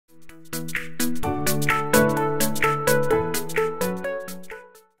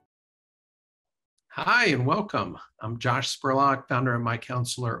Hi, and welcome. I'm Josh Spurlock, founder of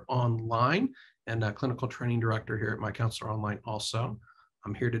MyCounselor.Online and a clinical training director here at MyCounselor.Online also.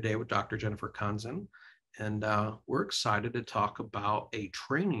 I'm here today with Dr. Jennifer Konzen, and we're excited to talk about a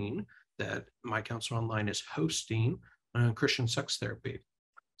training that MyCounselor.Online is hosting on Christian sex therapy.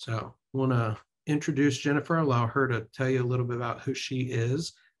 So I want to introduce Jennifer, allow her to tell you a little bit about who she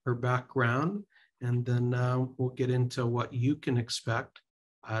is, her background, and then we'll get into what you can expect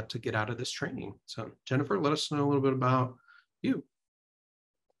to get out of this training. So Jennifer, let us know a little bit about you.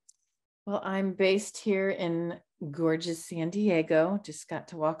 Well, I'm based here in gorgeous San Diego. Just got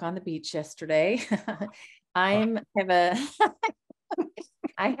to walk on the beach yesterday. I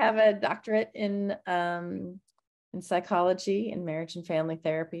have a doctorate in psychology and marriage and family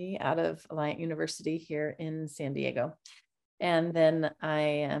therapy out of Alliant University here in San Diego. And then I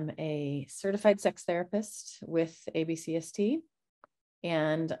am a certified sex therapist with ABCST.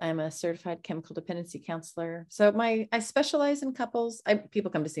 And I'm a certified chemical dependency counselor. So I specialize in couples. People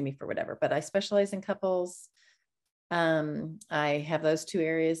come to see me for whatever, but I specialize in couples. I have those two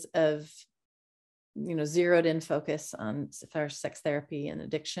areas of, zeroed in focus on sex therapy and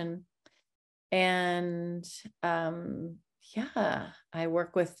addiction. And I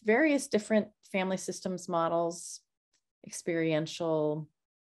work with various different family systems models, experiential,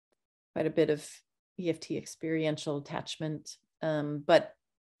 quite a bit of EFT experiential attachment. But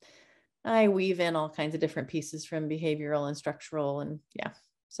I weave in all kinds of different pieces from behavioral and structural, and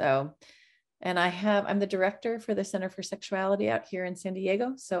I'm the director for the Center for Sexuality out here in San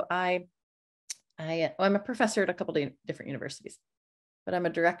Diego. So I'm a professor at a couple of different universities, but I'm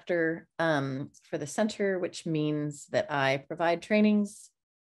a director for the center, which means that I provide trainings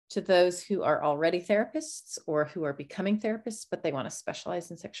to those who are already therapists or who are becoming therapists, but they want to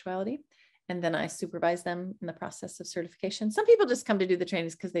specialize in sexuality. And then I supervise them in the process of certification. Some people just come to do the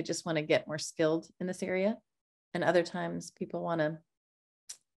trainings because they just want to get more skilled in this area. And other times people want to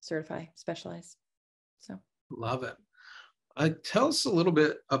certify, specialize. So love it. Tell us a little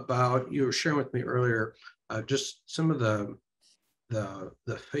bit about, you were sharing with me earlier, just some of the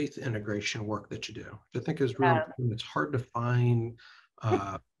faith integration work that you do, which I think is really important. It's hard to find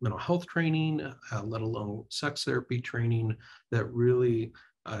mental health training, let alone sex therapy training that really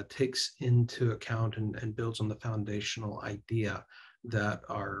takes into account and builds on the foundational idea that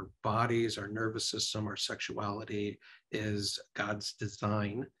our bodies, our nervous system, our sexuality is God's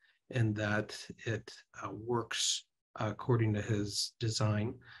design, and that it works according to his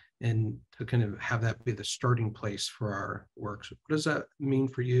design, and to kind of have that be the starting place for our work. So what does that mean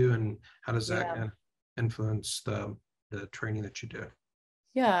for you, and how does that influence the training that you do?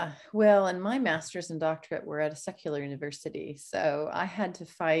 Yeah, well, and my master's and doctorate were at a secular university. So I had to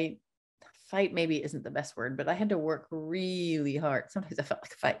fight maybe isn't the best word, but I had to work really hard. Sometimes I felt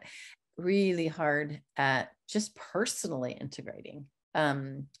like a fight really hard at just personally integrating.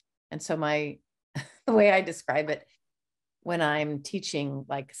 And so the way I describe it, when I'm teaching,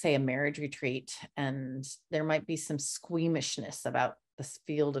 like say a marriage retreat, and there might be some squeamishness about this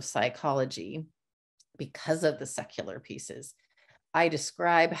field of psychology because of the secular pieces, I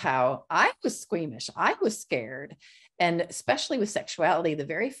describe how I was squeamish. I was scared. And especially with sexuality, the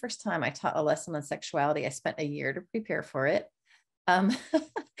very first time I taught a lesson on sexuality, I spent a year to prepare for it.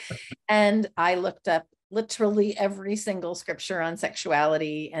 And I looked up literally every single scripture on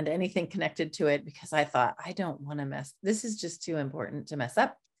sexuality and anything connected to it, because I thought, I don't want to this is just too important to mess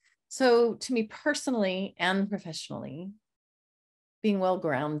up. So to me personally and professionally, being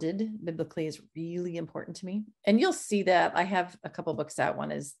well-grounded biblically is really important to me. And you'll see that I have a couple books out.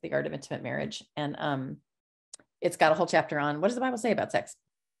 One is The Art of Intimate Marriage. And it's got a whole chapter on what does the Bible say about sex?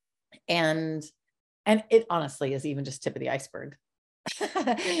 And it honestly is even just tip of the iceberg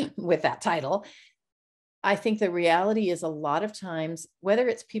with that title. I think the reality is a lot of times, whether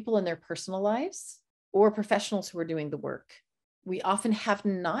it's people in their personal lives or professionals who are doing the work, we often have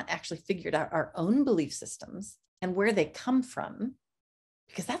not actually figured out our own belief systems and where they come from,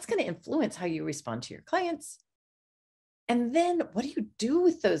 because that's going to influence how you respond to your clients. And then what do you do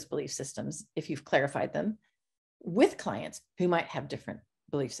with those belief systems if you've clarified them with clients who might have different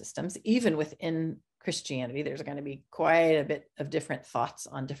belief systems? Even within Christianity, there's going to be quite a bit of different thoughts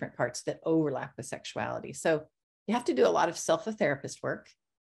on different parts that overlap with sexuality. So you have to do a lot of self-therapist work,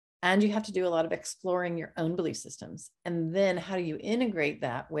 and you have to do a lot of exploring your own belief systems. And then how do you integrate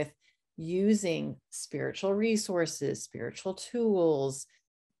that with using spiritual resources, spiritual tools?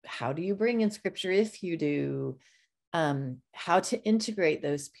 How do you bring in scripture if you do? How to integrate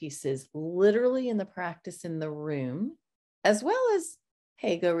those pieces literally in the practice in the room, as well as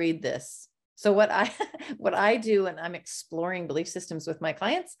hey, go read this. So what I what I do when I'm exploring belief systems with my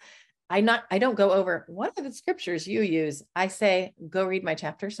clients, I don't go over what are the scriptures you use. I say, go read my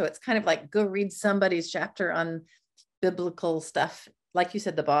chapter. So it's kind of like go read somebody's chapter on biblical stuff. Like you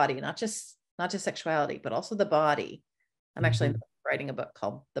said, the body, not just sexuality, but also the body. I'm actually writing a book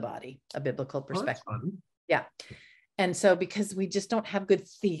called The Body, a biblical perspective. Oh, that's fun. Yeah. And so because we just don't have good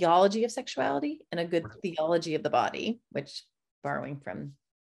theology of sexuality and a good theology of the body, which borrowing from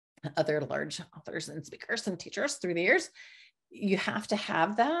other large authors and speakers and teachers through the years, you have to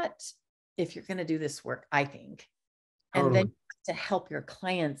have that if you're going to do this work, I think. Totally. And then to help your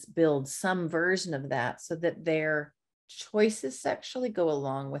clients build some version of that so that their choices sexually go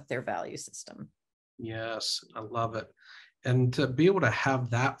along with their value system. Yes, I love it. And to be able to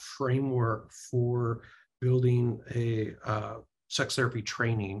have that framework for building a sex therapy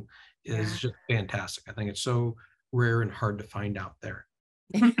training is just fantastic. I think it's so rare and hard to find out there.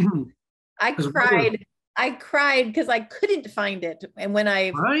 I cried because I couldn't find it. And when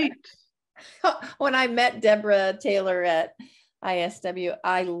I met Deborah Taylor at ISW,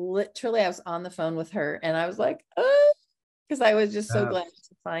 I was on the phone with her and I was like, oh, because I was just so glad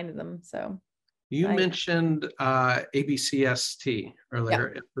to find them. So you mentioned ABCST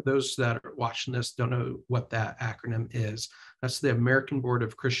earlier. Yeah. For those that are watching this, don't know what that acronym is. That's the American Board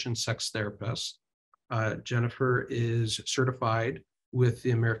of Christian Sex Therapists. Jennifer is certified with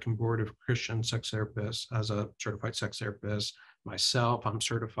the American Board of Christian Sex Therapists as a certified sex therapist. Myself, I'm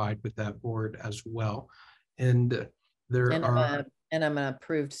certified with that board as well. And I'm an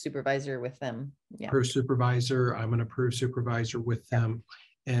approved supervisor with them. Yeah. Approved supervisor. I'm an approved supervisor with them.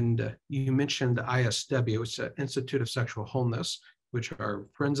 And you mentioned the ISW, it's the Institute of Sexual Wholeness, which are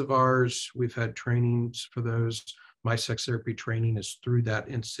friends of ours. We've had trainings for those. My sex therapy training is through that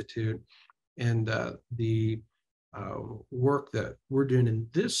institute. And the work that we're doing in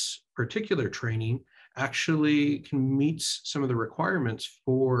this particular training actually can meet some of the requirements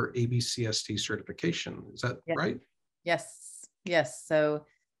for ABCST certification. Is that right? Yes. So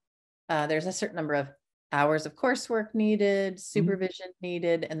there's a certain number of hours of coursework needed, supervision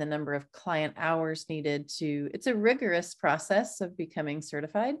needed, and the number of client hours needed it's a rigorous process of becoming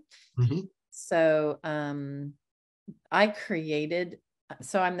certified. So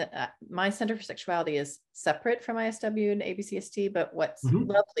my Center for Sexuality is separate from ISW and ABCST, but what's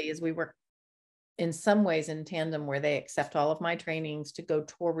lovely is we work in some ways in tandem where they accept all of my trainings to go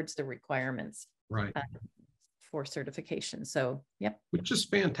towards the requirements. Right. For certification. So, yep. Which is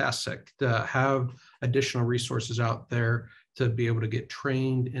fantastic to have additional resources out there to be able to get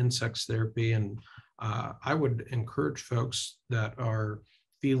trained in sex therapy. And I would encourage folks that are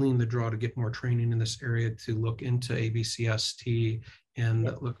feeling the draw to get more training in this area to look into ABCST and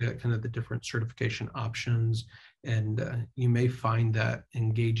look at kind of the different certification options. And you may find that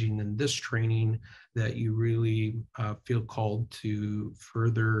engaging in this training that you really feel called to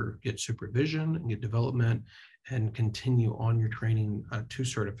further get supervision and get development and continue on your training to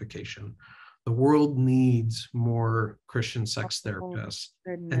certification. The world needs more Christian sex therapists.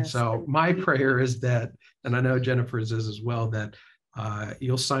 And so my prayer is that, and I know Jennifer's is as well, that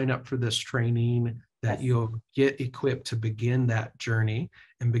you'll sign up for this training, that you'll get equipped to begin that journey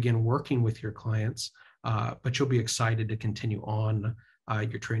and begin working with your clients, but you'll be excited to continue on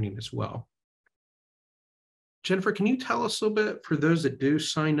your training as well. Jennifer, can you tell us a little bit, for those that do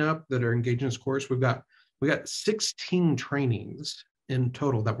sign up that are engaged in this course, we got 16 trainings in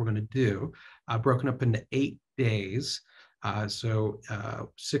total that we're going to do, broken up into 8 days. So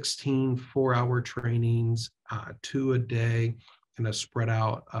 16 4-hour trainings, 2 a day, kind of spread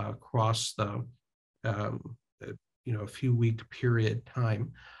out across the a few week period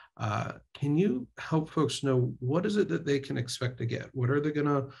time. Can you help folks know what is it that they can expect to get? What are they going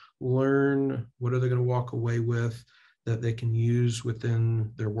to learn? What are they going to walk away with that they can use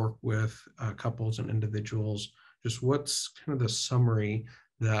within their work with couples and individuals? Just what's kind of the summary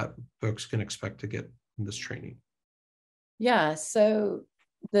that folks can expect to get in this training? Yeah, so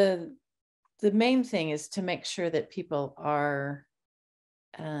the main thing is to make sure that people are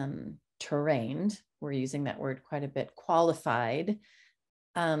trained. We're using that word quite a bit, qualified,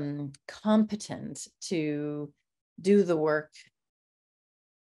 competent to do the work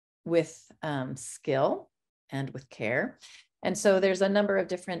with skill and with care. And so there's a number of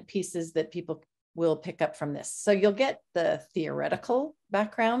different pieces that people will pick up from this. So you'll get the theoretical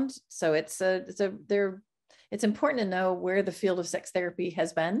background. So it's important to know where the field of sex therapy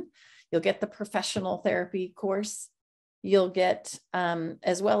has been. You'll get the professional therapy course. You'll get,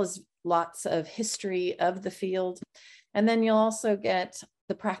 as well as lots of history of the field. And then you'll also get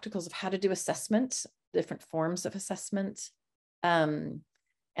the practicals of how to do assessment, different forms of assessment,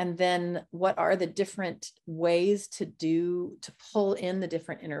 And then what are the different ways to pull in the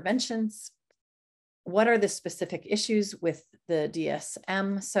different interventions? What are the specific issues with the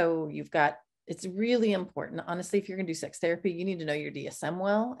DSM? So it's really important. Honestly, if you're going to do sex therapy, you need to know your DSM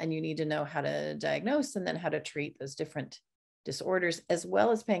well, and you need to know how to diagnose and then how to treat those different disorders, as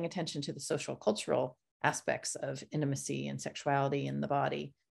well as paying attention to the social cultural aspects of intimacy and sexuality in the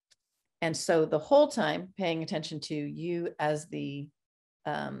body. And so the whole time paying attention to you as the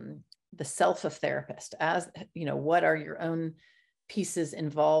self of therapist, as what are your own pieces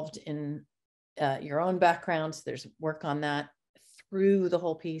involved in your own background. There's work on that through the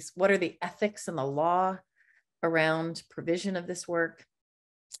whole piece. What are the ethics and the law around provision of this work?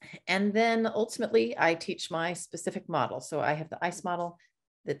 And then ultimately I teach my specific model. So I have the ICE model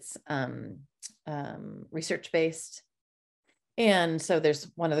that's research-based. And so there's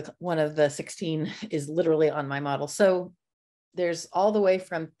one of the 16 is literally on my model. So there's all the way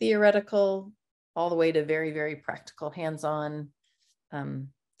from theoretical all the way to very, very practical, hands-on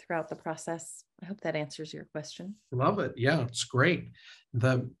throughout the process. I hope that answers your question. Love it. Yeah, it's great.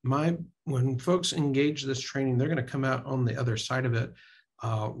 When folks engage this training, they're going to come out on the other side of it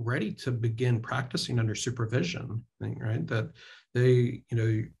ready to begin practicing under supervision, right? That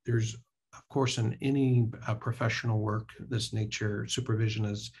there's, of course, in any professional work this nature, supervision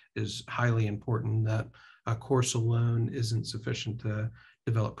is highly important. That a course alone isn't sufficient to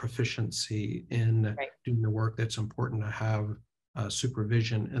develop proficiency in doing the work. That's important to have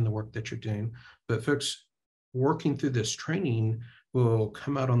supervision in the work that you're doing. But folks working through this training will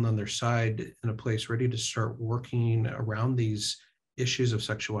come out on the other side in a place ready to start working around these issues of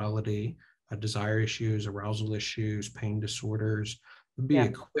sexuality, desire issues, arousal issues, pain disorders, be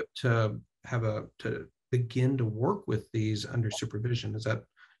equipped to begin to work with these under supervision. Is that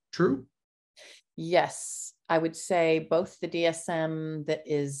true? Yes, I would say both the DSM that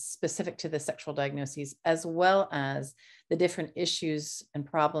is specific to the sexual diagnoses, as well as the different issues and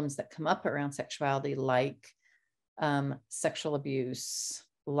problems that come up around sexuality, like sexual abuse,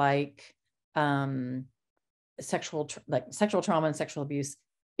 like sexual trauma and sexual abuse,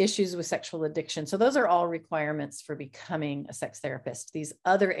 issues with sexual addiction. So those are all requirements for becoming a sex therapist. These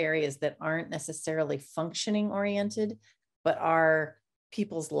other areas that aren't necessarily functioning oriented, but are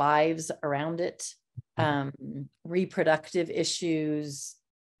people's lives around it, reproductive issues,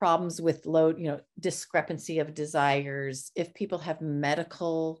 problems with discrepancy of desires. If people have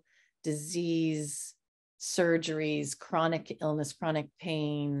medical disease, surgeries, chronic illness, chronic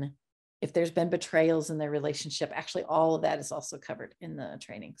pain, if there's been betrayals in their relationship, actually all of that is also covered in the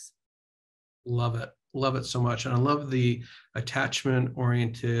trainings. Love it. Love it so much. And I love the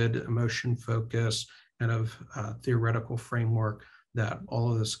attachment-oriented, emotion-focused kind of theoretical framework that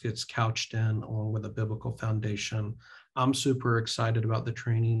all of this gets couched in, along with a biblical foundation. I'm super excited about the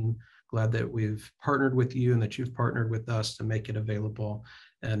training. Glad that we've partnered with you and that you've partnered with us to make it available.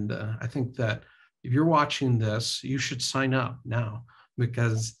 And I think that if you're watching this, you should sign up now,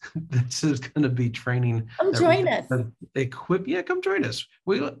 because this is going to be training. Come join us. Come join us.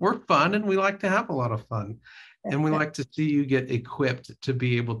 We're fun, and we like to have a lot of fun. And we like to see you get equipped to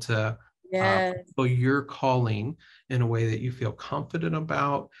be able to fulfill your calling in a way that you feel confident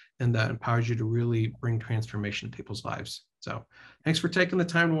about, and that empowers you to really bring transformation to people's lives. So thanks for taking the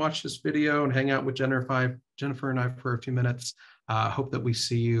time to watch this video and hang out with Jennifer and I for a few minutes. Hope that we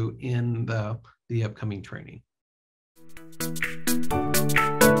see you in the upcoming training.